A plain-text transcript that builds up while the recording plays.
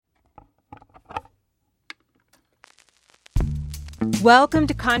Welcome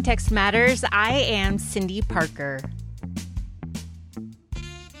to Context Matters. I am Cindy Parker.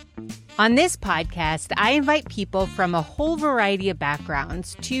 On this podcast, I invite people from a whole variety of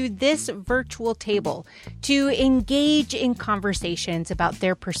backgrounds to this virtual table to engage in conversations about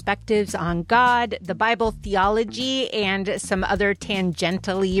their perspectives on God, the Bible, theology, and some other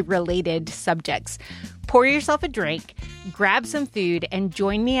tangentially related subjects. Pour yourself a drink, grab some food, and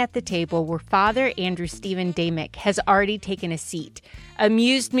join me at the table where Father Andrew Stephen Damick has already taken a seat,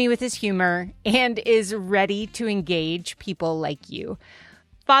 amused me with his humor, and is ready to engage people like you.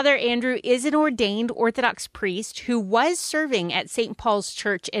 Father Andrew is an ordained Orthodox priest who was serving at St. Paul's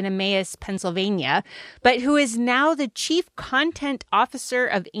Church in Emmaus, Pennsylvania, but who is now the Chief Content Officer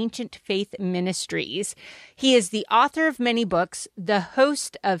of Ancient Faith Ministries. He is the author of many books, the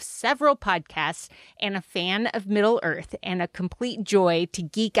host of several podcasts, and a fan of Middle Earth, and a complete joy to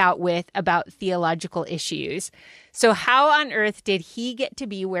geek out with about theological issues. So how on earth did he get to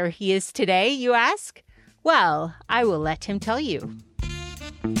be where he is today, you ask? Well, I will let him tell you.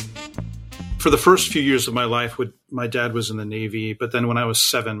 For the first few years of my life, my dad was in the Navy, but then when I was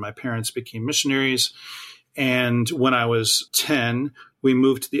 7, my parents became missionaries. And when I was 10, we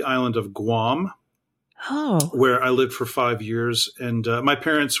moved to the island of Guam, where I lived for 5 years. And my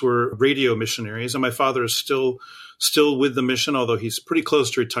parents were radio missionaries, and my father is still with the mission, although he's pretty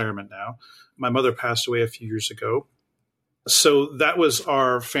close to retirement now. My mother passed away a few years ago. So that was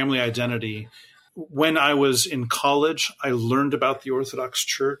our family identity. When I was in college, I learned about the Orthodox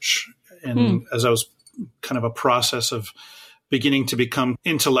Church. And as I was kind of a process of beginning to become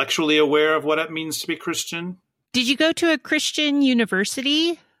intellectually aware of what it means to be Christian. Did you go to a Christian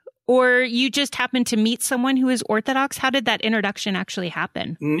university, or you just happened to meet someone who is Orthodox? How did that introduction actually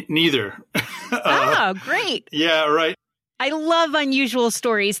happen? Neither. Oh, great. Yeah, right. I love unusual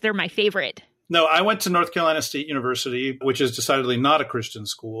stories. They're my favorite. No, I went to North Carolina State University, which is decidedly not a Christian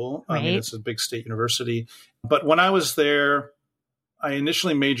school. Right. I mean, it's a big state university. But when I was there, I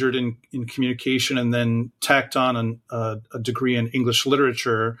initially majored in communication and then tacked on a degree in English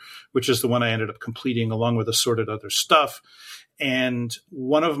literature, which is the one I ended up completing along with assorted other stuff. And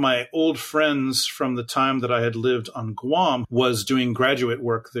one of my old friends from the time that I had lived on Guam was doing graduate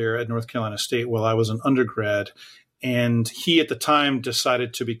work there at North Carolina State while I was an undergrad. And he at the time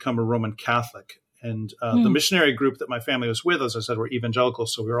decided to become a Roman Catholic. And the missionary group that my family was with, as I said, were evangelical,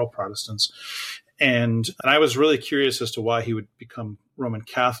 so we were all Protestants. And I was really curious as to why he would become Roman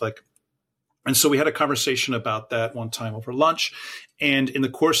Catholic. And so we had a conversation about that one time over lunch. And in the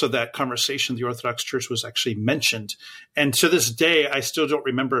course of that conversation, the Orthodox Church was actually mentioned. And to this day, I still don't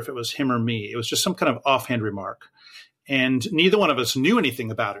remember if it was him or me. It was just some kind of offhand remark. And neither one of us knew anything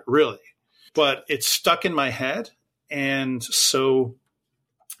about it, really. But it stuck in my head. And so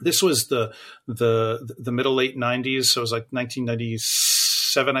this was the middle late 90s. So it was like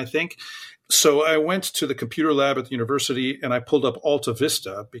 1997, I think. So I went to the computer lab at the university and I pulled up Alta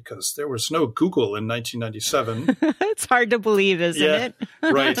Vista because there was no Google in 1997. It's hard to believe, isn't it?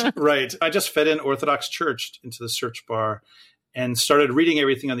 Right. I just fed in Orthodox Church into the search bar and started reading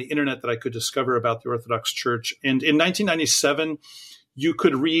everything on the internet that I could discover about the Orthodox Church. And in 1997, you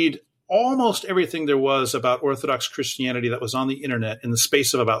could read almost everything there was about Orthodox Christianity that was on the internet in the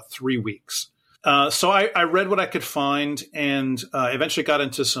space of about 3 weeks. So I read what I could find and eventually got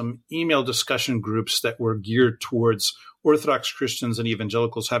into some email discussion groups that were geared towards Orthodox Christians and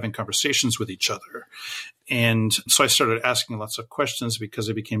evangelicals having conversations with each other. And so I started asking lots of questions because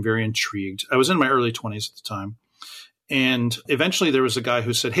I became very intrigued. I was in my early 20s at the time. And eventually there was a guy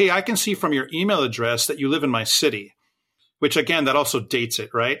who said, "Hey, I can see from your email address that you live in my city." Which again, that also dates it,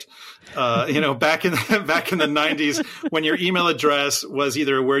 right? Back in the 90s, when your email address was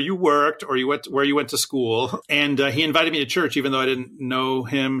either where you worked or where you went to school. And he invited me to church, even though I didn't know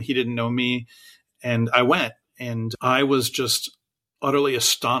him, he didn't know me, and I went. And I was just utterly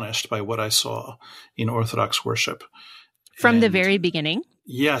astonished by what I saw in Orthodox worship. From the very beginning?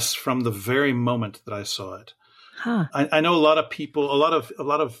 Yes, from the very moment that I saw it. Huh. I know a lot of people, a lot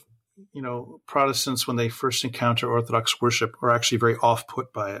of Protestants, when they first encounter Orthodox worship, are actually very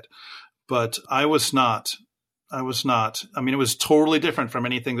off-put by it. But I was not. I mean, it was totally different from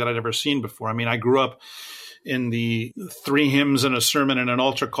anything that I'd ever seen before. I mean, I grew up in the 3 hymns and a sermon and an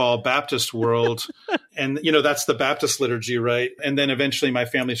altar call Baptist world. And, that's the Baptist liturgy, right? And then eventually my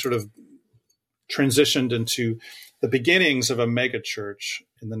family sort of transitioned into the beginnings of a mega church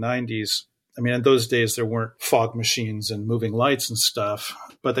in the 90s. I mean, in those days, there weren't fog machines and moving lights and stuff,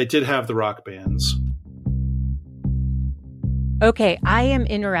 but they did have the rock bands. Okay, I am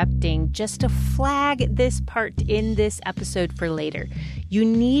interrupting just to flag this part in this episode for later. You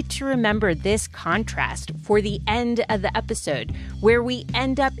need to remember this contrast for the end of the episode, where we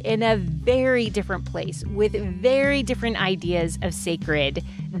end up in a very different place with very different ideas of sacred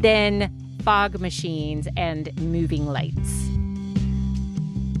than fog machines and moving lights.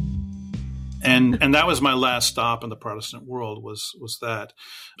 And that was my last stop in the Protestant world was that.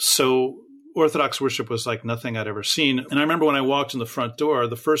 So Orthodox worship was like nothing I'd ever seen. And I remember when I walked in the front door,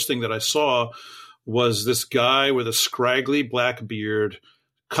 the first thing that I saw was this guy with a scraggly black beard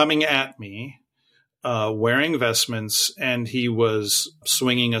coming at me, wearing vestments, and he was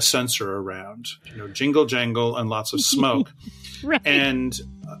swinging a censer around, jingle jangle and lots of smoke. Right. And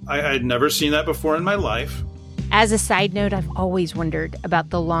I had never seen that before in my life. As a side note, I've always wondered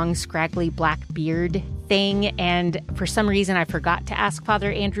about the long, scraggly black beard thing. And for some reason, I forgot to ask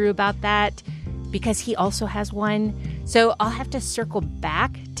Father Andrew about that because he also has one. So I'll have to circle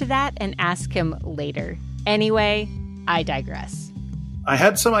back to that and ask him later. Anyway, I digress. I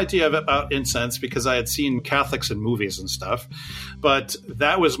had some idea about incense because I had seen Catholics in movies and stuff. But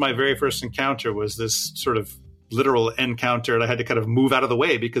that was my very first encounter, was this sort of literal encounter, and I had to kind of move out of the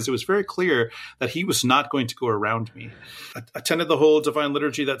way because it was very clear that he was not going to go around me. I attended the whole Divine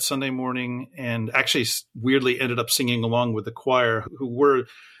Liturgy that Sunday morning and actually weirdly ended up singing along with the choir, who were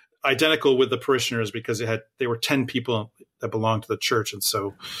identical with the parishioners because they were 10 people that belonged to the church, and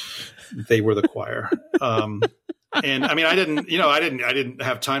so they were the choir. And I mean, I didn't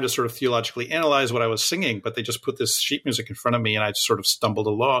have time to sort of theologically analyze what I was singing, but they just put this sheet music in front of me and I just sort of stumbled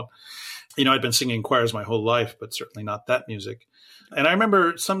along. I'd been singing in choirs my whole life, but certainly not that music. And I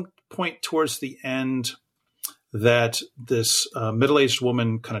remember some point towards the end that this middle-aged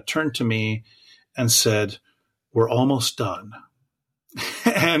woman kind of turned to me and said, "We're almost done."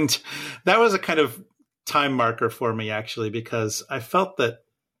 And that was a kind of time marker for me, actually, because I felt that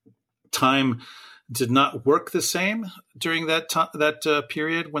time did not work the same during that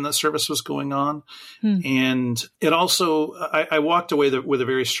period when the service was going on. And it also, I walked away with a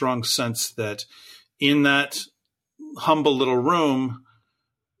very strong sense that in that humble little room,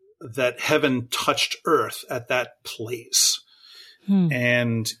 that heaven touched earth at that place.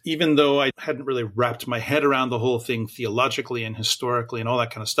 And even though I hadn't really wrapped my head around the whole thing theologically and historically and all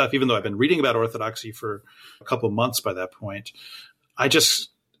that kind of stuff, even though I've been reading about Orthodoxy for a couple of months by that point, I just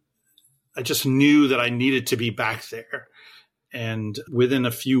knew that I needed to be back there. And within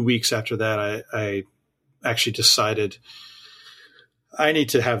a few weeks after that, I actually decided I need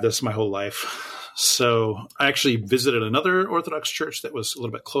to have this my whole life. So I actually visited another Orthodox church that was a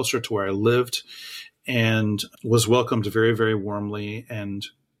little bit closer to where I lived and was welcomed very, very warmly. And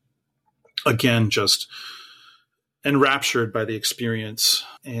again, just enraptured by the experience,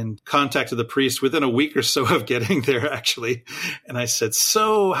 and contacted the priest within a week or so of getting there, actually. And I said,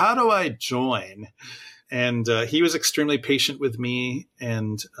 "So how do I join?" And he was extremely patient with me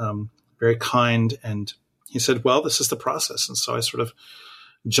and very kind. And he said, "Well, this is the process." And so I sort of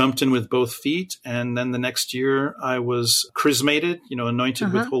jumped in with both feet. And then the next year I was chrismated,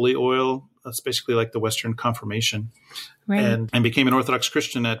 anointed with holy oil. That's basically like the Western confirmation. Right. And became an Orthodox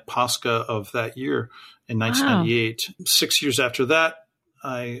Christian at Pascha of that year in 1998. Wow. 6 years after that,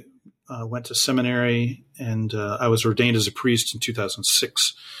 I went to seminary and I was ordained as a priest in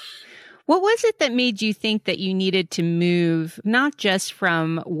 2006. What was it that made you think that you needed to move not just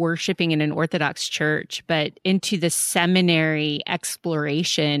from worshiping in an Orthodox church, but into the seminary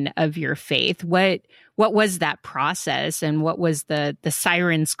exploration of your faith? What was that process, and what was the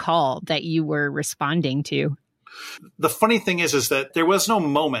siren's call that you were responding to? The funny thing is that there was no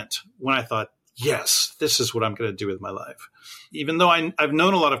moment when I thought, yes, this is what I'm going to do with my life. Even though I've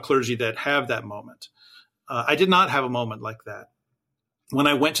known a lot of clergy that have that moment, I did not have a moment like that. When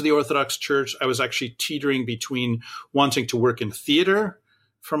I went to the Orthodox Church, I was actually teetering between wanting to work in theater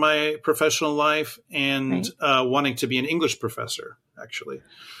for my professional life and wanting to be an English professor, actually.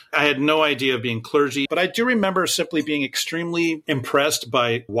 I had no idea of being clergy, but I do remember simply being extremely impressed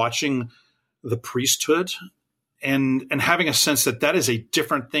by watching the priesthood and having a sense that is a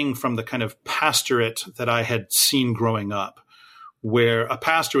different thing from the kind of pastorate that I had seen growing up, where a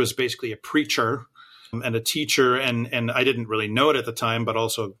pastor was basically a preacher and a teacher, and I didn't really know it at the time, but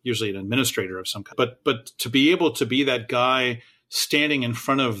also usually an administrator of some kind. But to be able to be that guy standing in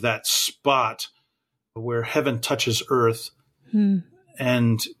front of that spot where heaven touches earth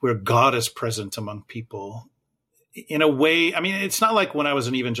and where God is present among people, in a way, I mean, it's not like when I was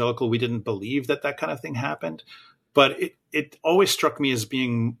an evangelical, we didn't believe that kind of thing happened, but it always struck me as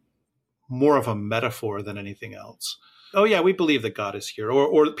being more of a metaphor than anything else. oh yeah, we believe that God is here.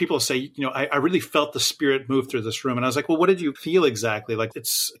 Or people say, I really felt the Spirit move through this room. And I was like, well, what did you feel exactly? Like,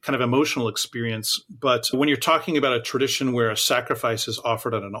 it's kind of emotional experience. But when you're talking about a tradition where a sacrifice is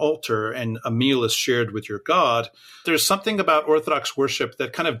offered on an altar and a meal is shared with your God, there's something about Orthodox worship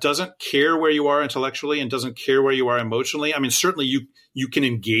that kind of doesn't care where you are intellectually and doesn't care where you are emotionally. I mean, certainly you can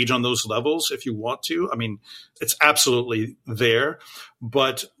engage on those levels if you want to. I mean, it's absolutely there.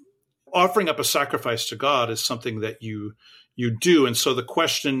 But offering up a sacrifice to God is something that you do. And so the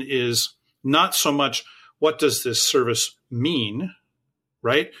question is not so much, what does this service mean,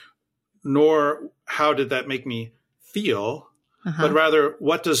 right? Nor how did that make me feel, but rather,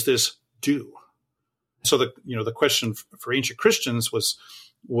 what does this do? So the question for ancient Christians was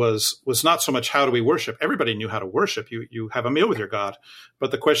not so much how do we worship? Everybody knew how to worship. You have a meal with your God.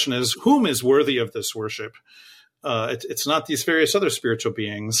 But the question is, whom is worthy of this worship? It's not these various other spiritual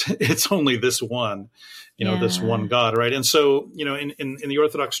beings. It's only this one, this one God, right? And so, in the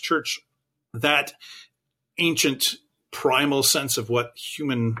Orthodox Church, that ancient primal sense of what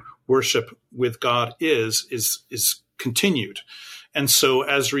human worship with God is continued. And so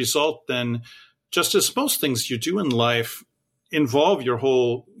as a result, then, just as most things you do in life involve your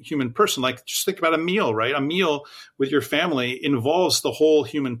whole human person. Like, just think about a meal, right? A meal with your family involves the whole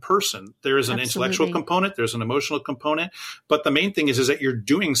human person. There is an intellectual component, there's an emotional component, but the main thing is that you're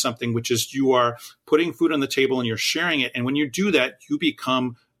doing something, which is you are putting food on the table and you're sharing it. And when you do that, you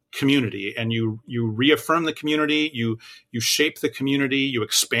become community, and you reaffirm the community, you shape the community, you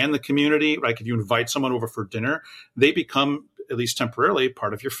expand the community. Like, if you invite someone over for dinner, they become, at least temporarily,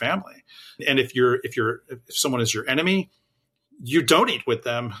 part of your family. And if someone is your enemy, you don't eat with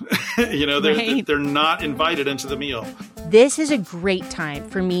them. They're not invited into the meal. This is a great time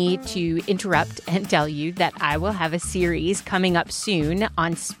for me to interrupt and tell you that I will have a series coming up soon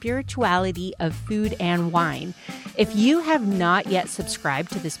on spirituality of food and wine. If you have not yet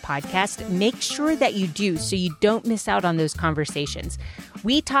subscribed to this podcast, make sure that you do so you don't miss out on those conversations.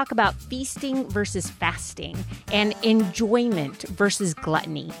 We talk about feasting versus fasting and enjoyment versus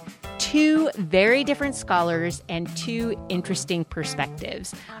gluttony. Two very different scholars and two interesting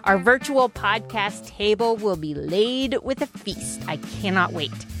perspectives. Our virtual podcast table will be laid with a feast. I cannot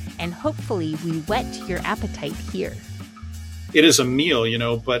wait. And hopefully we whet your appetite here. It is a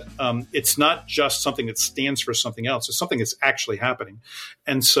meal, but it's not just something that stands for something else. It's something that's actually happening.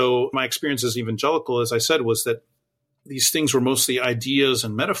 And so my experience as evangelical, as I said, was that these things were mostly ideas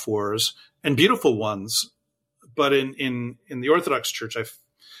and metaphors, and beautiful ones. But in the Orthodox Church,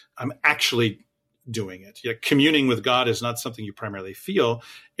 I'm actually doing it. Communing with God is not something you primarily feel.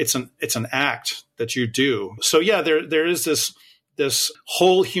 It's an act that you do. So there is this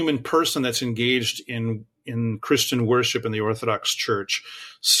whole human person that's engaged in Christian worship in the Orthodox Church.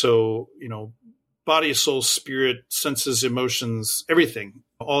 So, body, soul, spirit, senses, emotions, everything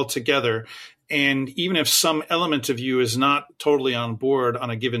all together. And even if some element of you is not totally on board on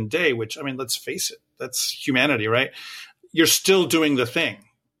a given day, which, let's face it, that's humanity, right? You're still doing the thing.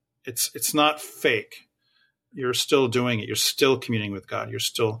 It's not fake. You're still doing it. You're still communing with God. You're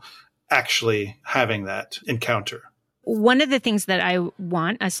still actually having that encounter. One of the things that I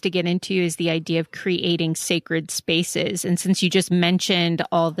want us to get into is the idea of creating sacred spaces. And since you just mentioned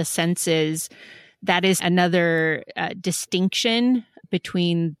all the senses, that is another distinction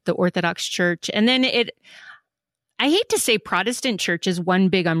between the Orthodox Church. And then I hate to say Protestant church is one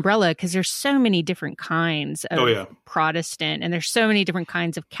big umbrella because there's so many different kinds of Protestant and there's so many different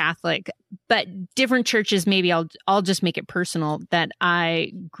kinds of Catholic, but different churches, maybe I'll just make it personal, that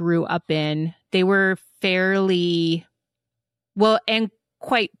I grew up in. They were fairly, well, and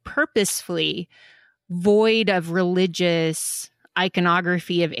quite purposefully void of religious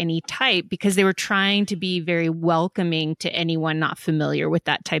iconography of any type because they were trying to be very welcoming to anyone not familiar with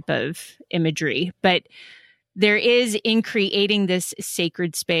that type of imagery. But there is, in creating this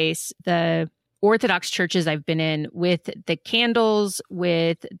sacred space, the Orthodox churches I've been in, with the candles,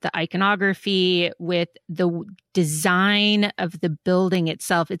 with the iconography, with the design of the building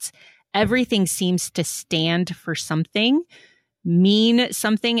itself, everything seems to stand for something, mean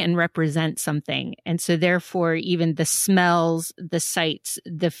something, and represent something. And so therefore, even the smells, the sights,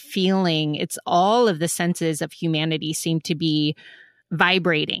 the feeling, it's all of the senses of humanity seem to be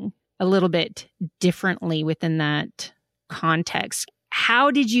vibrating a little bit differently within that context.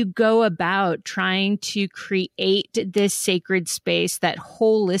 How did you go about trying to create this sacred space that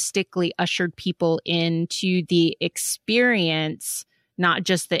holistically ushered people into the experience, not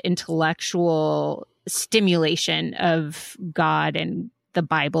just the intellectual stimulation of God and the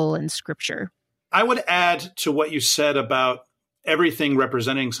Bible and Scripture? I would add to what you said about everything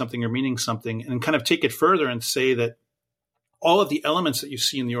representing something or meaning something, and kind of take it further and say that all of the elements that you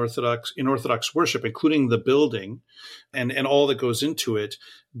see in Orthodox worship, including the building and all that goes into it,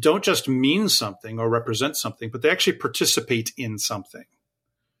 don't just mean something or represent something, but they actually participate in something,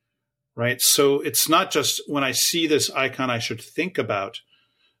 right? So it's not just when I see this icon, I should think about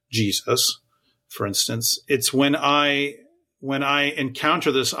Jesus, for instance. It's when I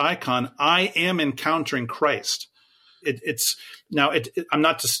encounter this icon, I am encountering Christ. I'm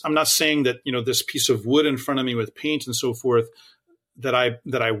not saying that, this piece of wood in front of me with paint and so forth, that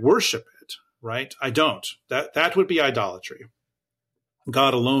I worship it, right? I don't. That would be idolatry.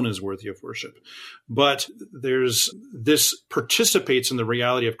 God alone is worthy of worship. But this participates in the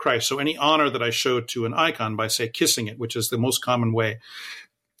reality of Christ. So any honor that I show to an icon by, say, kissing it, which is the most common way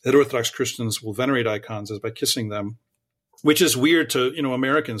that Orthodox Christians will venerate icons, is by kissing them, which is weird to,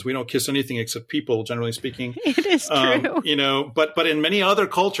 Americans. We don't kiss anything except people, generally speaking. It is true. But in many other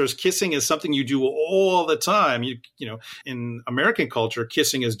cultures, kissing is something you do all the time. In American culture,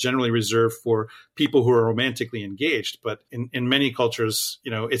 kissing is generally reserved for people who are romantically engaged. But in many cultures,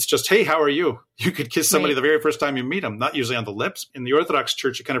 it's just, hey, how are you? You could kiss somebody the very first time you meet them, not usually on the lips. In the Orthodox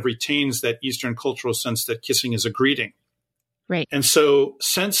Church, it kind of retains that Eastern cultural sense that kissing is a greeting. Right. And so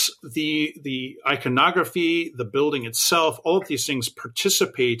since the iconography, the building itself, all of these things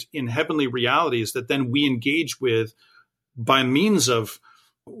participate in heavenly realities that then we engage with by means of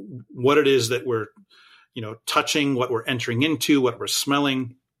what it is that we're, touching, what we're entering into, what we're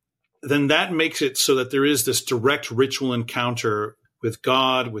smelling, then that makes it so that there is this direct ritual encounter with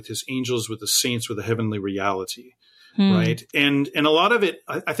God, with his angels, with the saints, with the heavenly reality. Right. And a lot of it,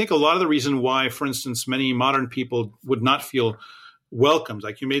 I think a lot of the reason why, for instance, many modern people would not feel welcomed,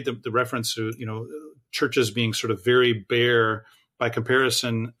 like you made the reference to, churches being sort of very bare by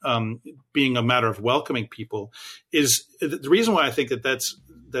comparison, being a matter of welcoming people, is the reason why I think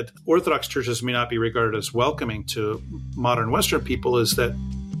that Orthodox churches may not be regarded as welcoming to modern Western people is that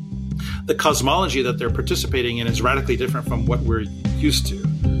the cosmology that they're participating in is radically different from what we're used to.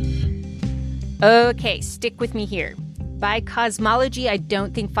 Okay, stick with me here. By cosmology, I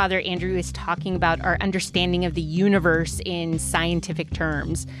don't think Father Andrew is talking about our understanding of the universe in scientific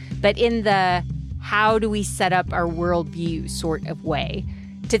terms, but in the how do we set up our worldview sort of way.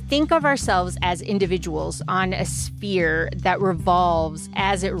 To think of ourselves as individuals on a sphere that revolves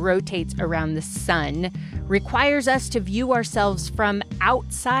as it rotates around the sun requires us to view ourselves from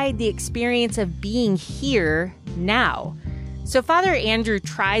outside the experience of being here now. So Father Andrew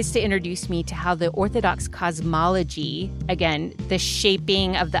tries to introduce me to how the Orthodox cosmology, again, the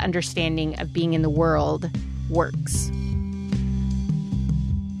shaping of the understanding of being in the world, works.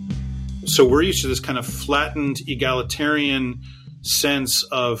 So we're used to this kind of flattened, egalitarian sense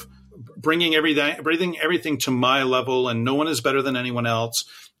of bringing everything to my level, and no one is better than anyone else,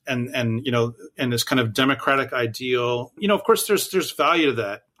 and this kind of democratic ideal. Of course, there's value to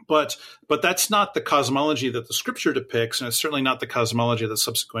that. But that's not the cosmology that the scripture depicts, and it's certainly not the cosmology that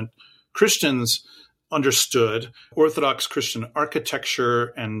subsequent Christians understood. Orthodox Christian architecture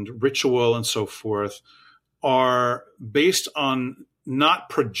and ritual and so forth are based on not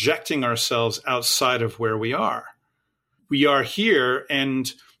projecting ourselves outside of where we are. We are here,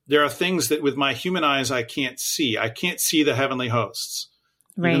 and there are things that with my human eyes I can't see. I can't see the heavenly hosts,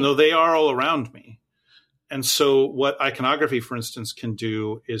 even though they are all around me. And so what iconography, for instance, can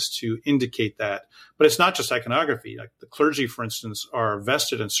do is to indicate that. But it's not just iconography. Like the clergy, for instance, are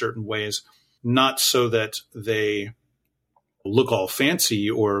vested in certain ways, not so that they look all fancy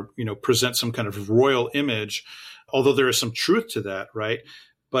or, present some kind of royal image, although there is some truth to that, right?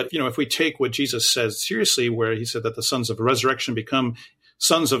 But, if we take what Jesus says seriously, where he said that the sons of resurrection become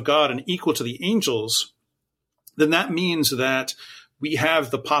sons of God and equal to the angels, then that means that we have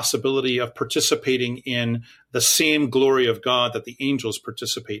the possibility of participating in the same glory of God that the angels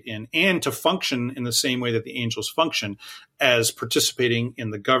participate in, and to function in the same way that the angels function, as participating in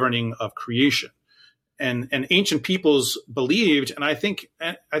the governing of creation. And ancient peoples believed, and I think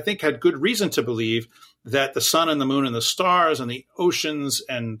had good reason to believe, that the sun and the moon and the stars and the oceans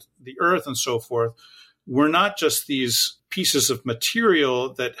and the earth and so forth were not just these pieces of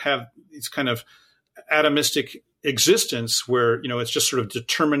material that have these kind of atomistic existence where, it's just sort of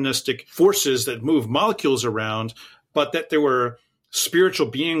deterministic forces that move molecules around, but that there were spiritual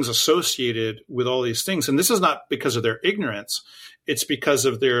beings associated with all these things. And this is not because of their ignorance. It's because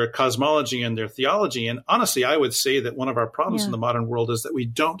of their cosmology and their theology. And honestly, I would say that one of our problems in the modern world is that we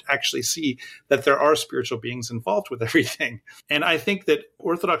don't actually see that there are spiritual beings involved with everything. And I think that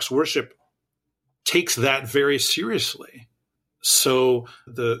Orthodox worship takes that very seriously. So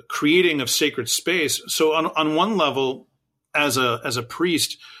the creating of sacred space. So on one level, as a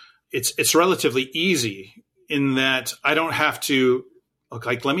priest, it's relatively easy in that I don't have to,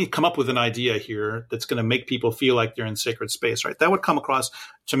 like, let me come up with an idea here that's going to make people feel like they're in sacred space, right? That would come across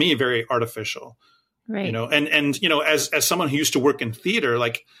to me very artificial, right? You know, and you know, as someone who used to work in theater,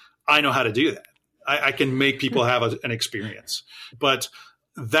 like, I know how to do that. I can make people have an experience, but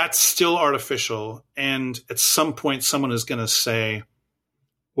that's still artificial. And at some point, someone is going to say,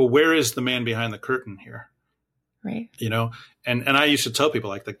 well, where is the man behind the curtain here? Right. You know, and I used to tell people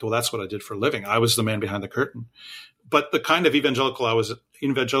like, well, that's what I did for a living. I was the man behind the curtain. But the kind of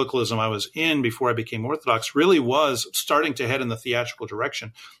evangelicalism I was in before I became Orthodox really was starting to head in the theatrical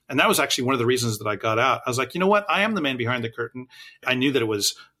direction. And that was actually one of the reasons that I got out. I was like, you know what? I am the man behind the curtain. I knew that it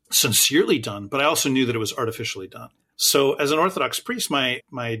was sincerely done, but I also knew that it was artificially done. So as an Orthodox priest, my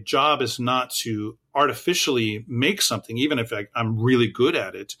job is not to artificially make something, even if I'm really good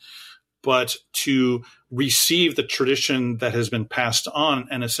at it, but to receive the tradition that has been passed on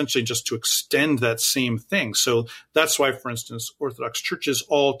and essentially just to extend that same thing. So that's why, for instance, Orthodox churches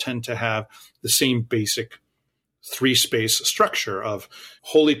all tend to have the same basic three-space structure of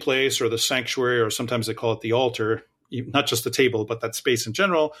holy place or the sanctuary, or sometimes they call it the altar, not just the table, but that space in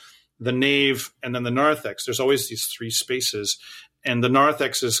general, the nave, and then the narthex. There's always these three spaces. And the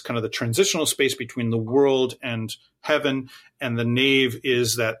narthex is kind of the transitional space between the world and heaven. And the nave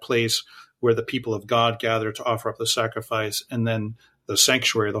is that place where the people of God gather to offer up the sacrifice. And then the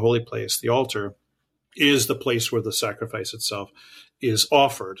sanctuary, the holy place, the altar, is the place where the sacrifice itself is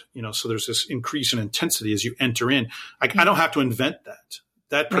offered. You know, so there's this increase in intensity as you enter in. I don't have to invent that.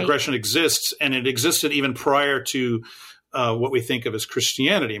 That progression exists, and it existed even prior to what we think of as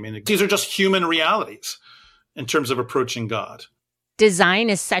Christianity. I mean, these are just human realities in terms of approaching God. Design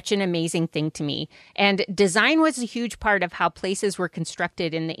is such an amazing thing to me. And design was a huge part of how places were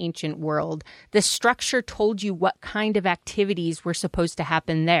constructed in the ancient world. The structure told you what kind of activities were supposed to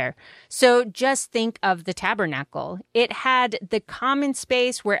happen there. So just think of the tabernacle. It had the common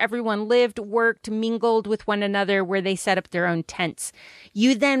space where everyone lived, worked, mingled with one another, where they set up their own tents.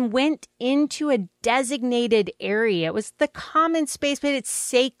 You then went into a designated area. It was the common space, but it's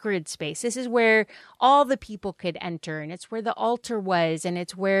sacred space. This is where all the people could enter, and it's where the altar was, and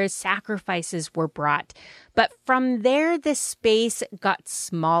it's where sacrifices were brought. But from there, the space got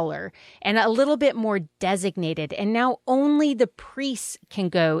smaller and a little bit more designated, and now only the priests can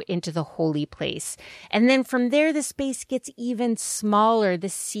go into the holy place. And then from there, the space gets even smaller. The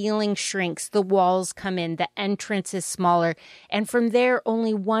ceiling shrinks, the walls come in, the entrance is smaller, and from there,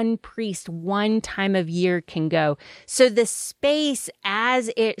 only one priest, one time of year can go. So the space, as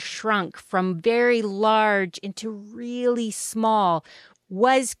it shrunk from very large into really small,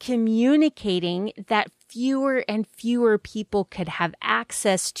 was communicating that fewer and fewer people could have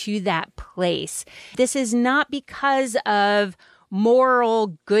access to that place. This is not because of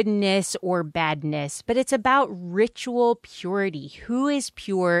moral goodness or badness, but it's about ritual purity. Who is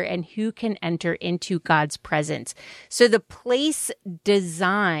pure and who can enter into God's presence? So the place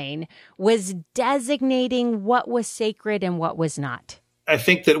design was designating what was sacred and what was not. I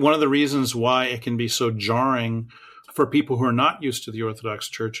think that one of the reasons why it can be so jarring for people who are not used to the Orthodox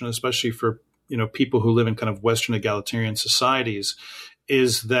Church, and especially for, you know, people who live in kind of Western egalitarian societies,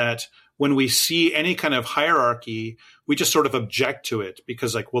 is that when we see any kind of hierarchy, we just sort of object to it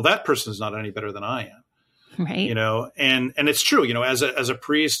because, like, well, that person is not any better than I am. Right. You know, and it's true, you know, as a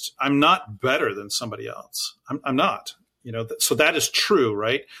priest, I'm not better than somebody else. I'm not, you know, so that is true.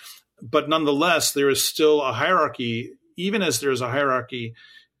 Right. But nonetheless, there is still a hierarchy, even as there is a hierarchy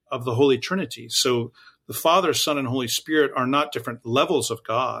of the Holy Trinity. So the Father, Son, and Holy Spirit are not different levels of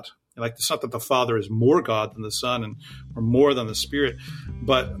God. Like, it's not that the Father is more God than the Son or more than the Spirit,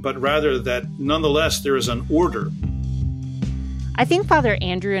 but rather that nonetheless there is an order. I think Father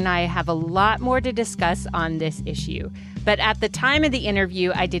Andrew and I have a lot more to discuss on this issue. But at the time of the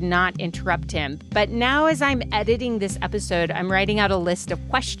interview, I did not interrupt him. But now as I'm editing this episode, I'm writing out a list of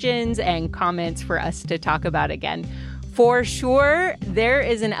questions and comments for us to talk about again. For sure, there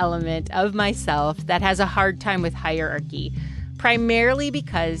is an element of myself that has a hard time with hierarchy, primarily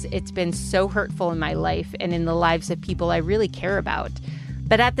because it's been so hurtful in my life and in the lives of people I really care about.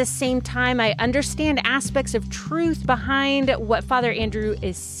 But at the same time, I understand aspects of truth behind what Father Andrew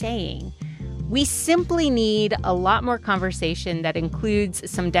is saying. We simply need a lot more conversation that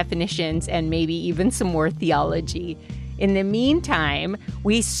includes some definitions and maybe even some more theology. In the meantime,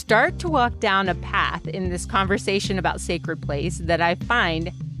 we start to walk down a path in this conversation about sacred place that I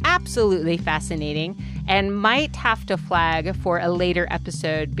find absolutely fascinating and might have to flag for a later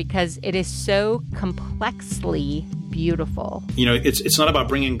episode because it is so complexly beautiful. You know, it's not about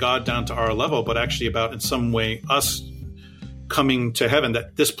bringing God down to our level, but actually about, in some way, us coming to heaven,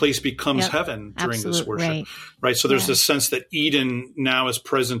 that this place becomes heaven during this worship, right? So there's this sense that Eden now is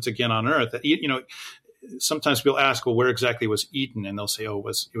present again on earth. That, sometimes people ask, well, where exactly was Eden? And they'll say, oh,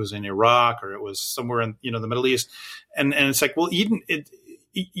 it was in Iraq, or it was somewhere in, the Middle East. And it's like, well, Eden,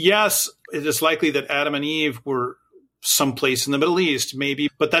 yes, it is likely that Adam and Eve were someplace in the Middle East, maybe,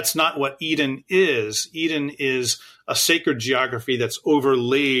 but that's not what Eden is. Eden is a sacred geography that's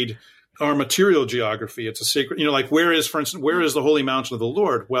overlaid our material geography. It's a sacred, where is the holy mountain of the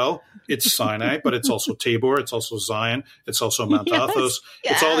Lord? Well, it's Sinai, but it's also Tabor. It's also Zion. It's also Mount Athos.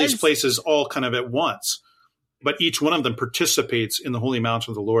 It's all these places all kind of at once. But each one of them participates in the holy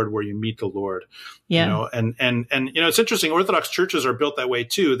mountain of the Lord, where you meet the Lord. Yeah. And it's interesting. Orthodox churches are built that way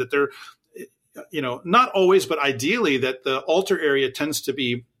too, that they're, not always, but ideally, that the altar area tends to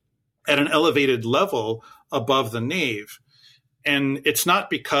be at an elevated level above the nave. And it's not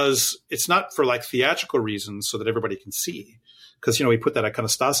for like theatrical reasons so that everybody can see. Because, we put that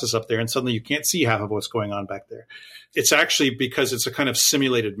iconostasis up there and suddenly you can't see half of what's going on back there. It's actually because it's a kind of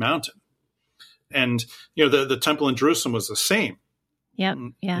simulated mountain. And, the temple in Jerusalem was the same. Yeah.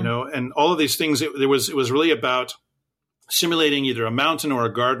 And all of these things, it was really about simulating either a mountain or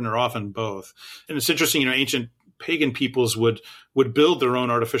a garden, or often both. And it's interesting, ancient pagan peoples would build their own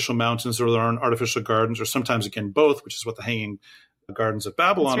artificial mountains or their own artificial gardens, or sometimes again both, which is what the Hanging Gardens of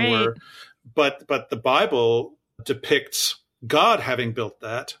Babylon were. But the Bible depicts God having built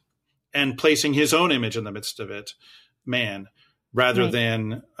that and placing his own image in the midst of it, man, rather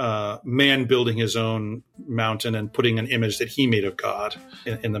than man building his own mountain and putting an image that he made of God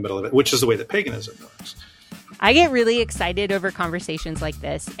in the middle of it, which is the way that paganism works. I get really excited over conversations like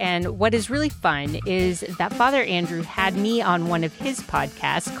this. And what is really fun is that Father Andrew had me on one of his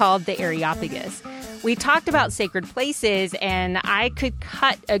podcasts called The Areopagus. We talked about sacred places, and I could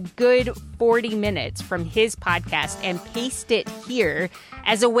cut a good 40 minutes from his podcast and paste it here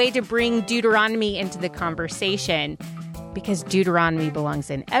as a way to bring Deuteronomy into the conversation, because Deuteronomy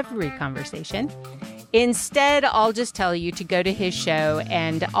belongs in every conversation. Instead, I'll just tell you to go to his show,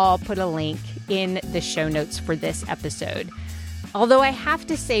 and I'll put a link in the show notes for this episode. Although I have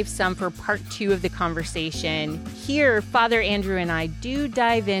to save some for part 2 of the conversation, here, Father Andrew and I do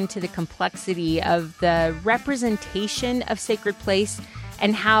dive into the complexity of the representation of sacred place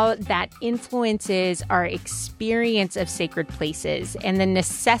and how that influences our experience of sacred places, and the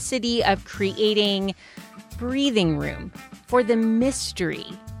necessity of creating breathing room for the mystery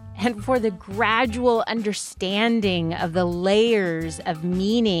and for the gradual understanding of the layers of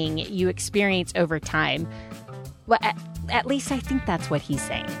meaning you experience over time. Well, at least I think that's what he's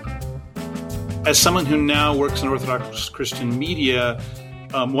saying. As someone who now works in Orthodox Christian media,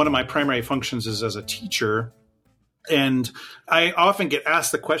 one of my primary functions is as a teacher. And I often get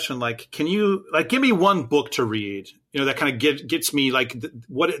asked the question, can you, give me one book to read, that kind of gets me,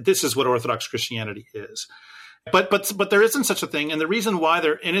 this is what Orthodox Christianity is. But there isn't such a thing. And the reason why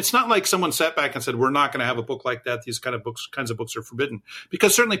and it's not like someone sat back and said, we're not going to have a book like that. These kinds of books are forbidden,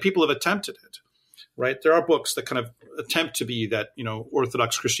 because certainly people have attempted it, right? There are books that kind of attempt to be that,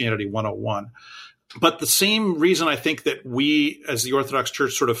 Orthodox Christianity 101. But the same reason I think that we as the Orthodox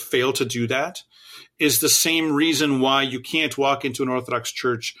Church sort of fail to do that is the same reason why you can't walk into an Orthodox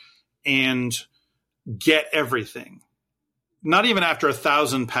church and get everything, not even after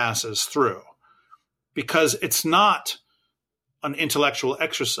 1,000 passes through. Because it's not an intellectual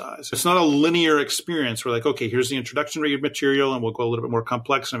exercise. It's not a linear experience where okay, here's the introductory material and we'll go a little bit more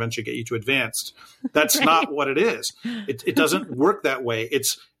complex and eventually get you to advanced. That's not what it is. It doesn't work that way.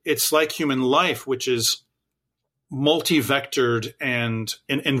 It's like human life, which is multi-vectored and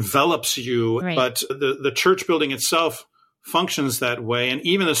envelops you. Right. But the church building itself functions that way. And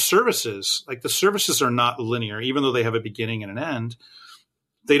even the services are not linear, even though they have a beginning and an end.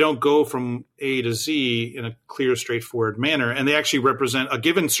 They don't go from A to Z in a clear, straightforward manner. And they actually represent a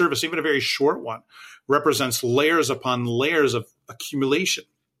given service, even a very short one, represents layers upon layers of accumulation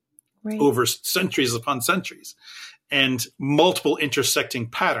over centuries upon centuries, and multiple intersecting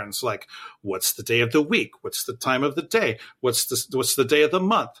patterns, like what's the day of the week? What's the time of the day? What's the day of the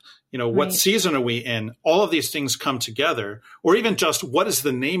month? What season are we in? All of these things come together, or even just what is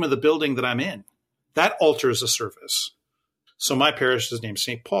the name of the building that I'm in? That alters a service. So my parish is named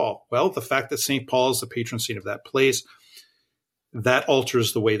St. Paul. Well, the fact that St. Paul is the patron saint of that place, that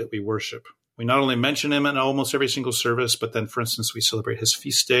alters the way that we worship. We not only mention him in almost every single service, but then, for instance, we celebrate his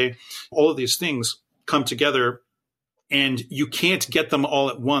feast day. All of these things come together, and you can't get them all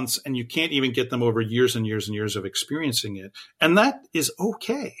at once, and you can't even get them over years and years and years of experiencing it. And that is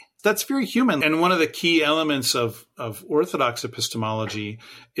okay. That's very human. And one of the key elements of Orthodox epistemology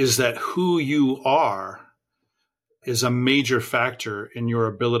is that who you are is a major factor in your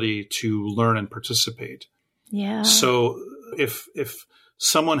ability to learn and participate. Yeah. So if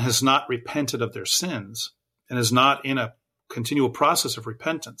someone has not repented of their sins and is not in a continual process of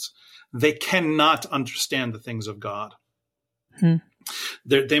repentance, they cannot understand the things of God.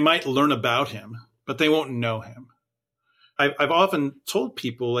 They might learn about him, but they won't know him. I've often told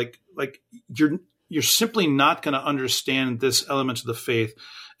people, like you're simply not going to understand this element of the faith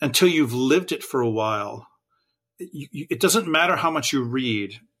until you've lived it for a while. It doesn't matter how much you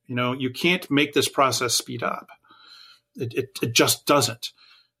read. You can't make this process speed up. It just doesn't.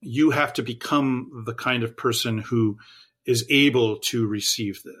 You have to become the kind of person who is able to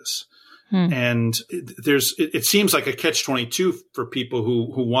receive this. And it seems like a catch-22 for people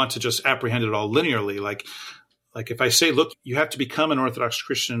who want to just apprehend it all linearly. Like if I say, look, you have to become an Orthodox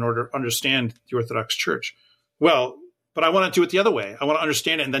Christian in order to understand the Orthodox Church. Well, but I want to do it the other way. I want to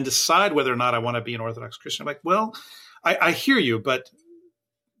understand it and then decide whether or not I want to be an Orthodox Christian. I'm like, well, I hear you, but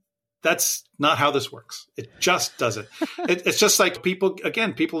that's not how this works. It just doesn't. It's just like people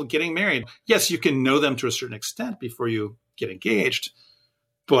getting married. Yes, you can know them to a certain extent before you get engaged,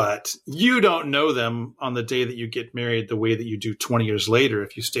 but you don't know them on the day that you get married the way that you do 20 years later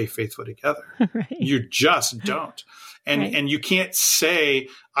if you stay faithful together. Right. You just don't. And you can't say,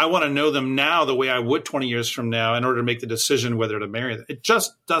 I want to know them now the way I would 20 years from now in order to make the decision whether to marry them. It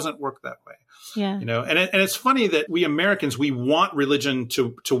just doesn't work that way. Yeah. And it's funny that we Americans, we want religion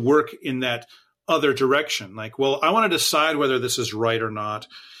to work in that other direction. Like, well, I want to decide whether this is right or not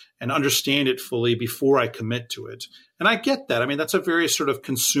and understand it fully before I commit to it. And I get that. I mean, that's a very sort of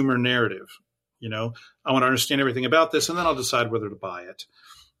consumer narrative. I want to understand everything about this and then I'll decide whether to buy it.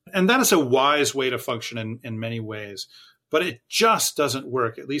 And that is a wise way to function in many ways. But it just doesn't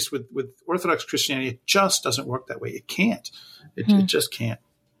work. At least with Orthodox Christianity, it just doesn't work that way. It can't. It just can't.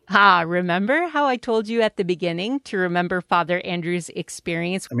 Remember how I told you at the beginning to remember Father Andrew's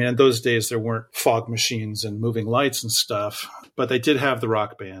experience? I mean, in those days, there weren't fog machines and moving lights and stuff, but they did have the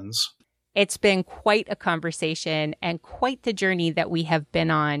rock bands. It's been quite a conversation and quite the journey that we have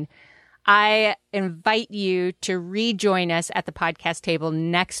been on. I invite you to rejoin us at the podcast table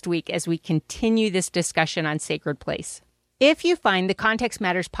next week as we continue this discussion on Sacred Place. If you find the Context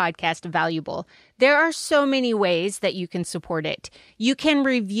Matters podcast valuable, there are so many ways that you can support it. You can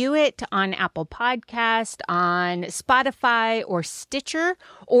review it on Apple Podcast, on Spotify, or Stitcher,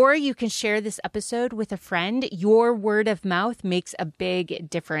 or you can share this episode with a friend. Your word of mouth makes a big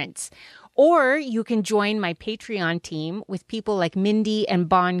difference. Or you can join my Patreon team with people like Mindy and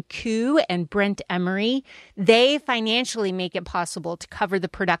Bon Ku and Brent Emery. They financially make it possible to cover the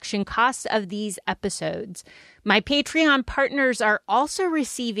production costs of these episodes. My Patreon partners are also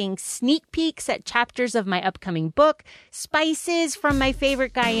receiving sneak peeks at chapters of my upcoming book, spices from my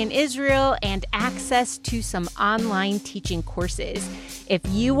favorite guy in Israel, and access to some online teaching courses. If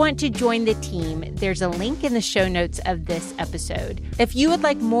you want to join the team, there's a link in the show notes of this episode. If you would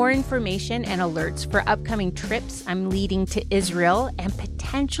like more information and alerts for upcoming trips I'm leading to Israel and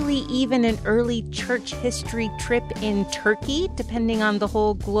potentially even an early church history trip in Turkey, depending on the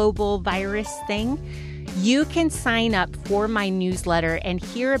whole global virus thing, you can sign up for my newsletter and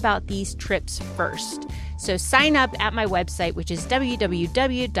hear about these trips first. So sign up at my website, which is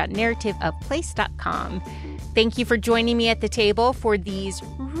www.narrativeofplace.com. Thank you for joining me at the table for these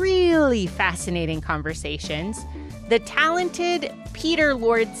really fascinating conversations. The talented Peter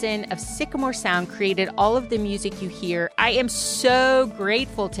Lordson of Sycamore Sound created all of the music you hear. I am so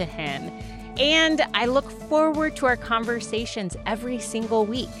grateful to him. And I look forward to our conversations every single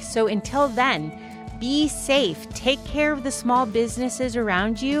week. So until then, be safe, take care of the small businesses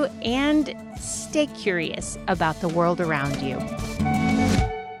around you, and stay curious about the world around you.